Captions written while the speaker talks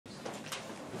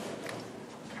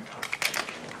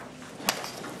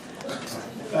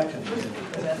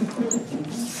I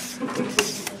just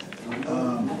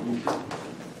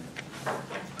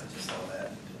saw that.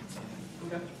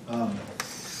 Okay.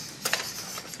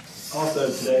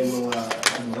 Also, today we'll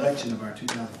have an election of our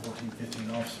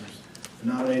 2014-15 officers. The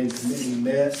nominating committee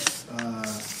met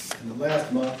in the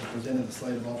last month and presented a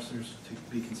slate of officers to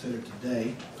be considered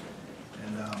today.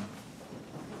 And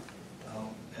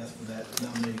I'll ask for that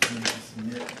nominating committee to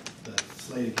submit the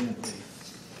slate again, please.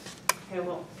 Okay,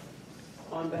 well,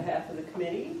 on behalf of the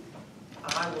committee,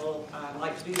 I'd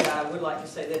like to do that. I would like to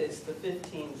say that it's the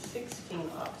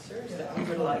 15-16 officers that we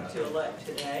would like to elect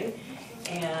today.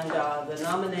 And the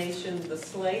nomination, the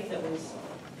slate that was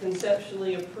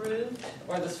conceptually approved,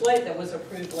 or the slate that was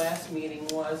approved last meeting,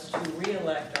 was to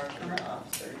re-elect our current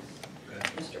officers. Okay.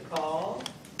 Mr. Paul,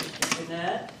 Mr.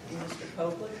 Jennett, and Mr.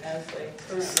 Copeland, as they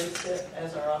currently sit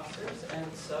as our officers. And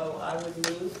so I would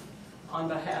move on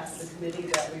behalf of the committee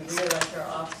that we re-elect our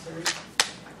officers.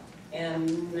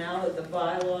 And now that the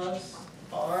bylaws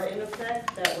are in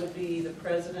effect, that would be the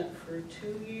president for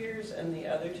 2 years and the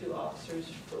other 2 officers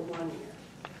for 1 year.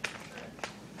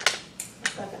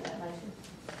 Second that motion.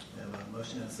 We have a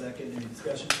motion and a second. Any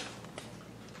discussion?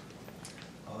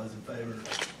 All those in favor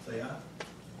say aye.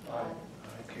 Aye.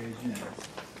 Aye, carries unanimous.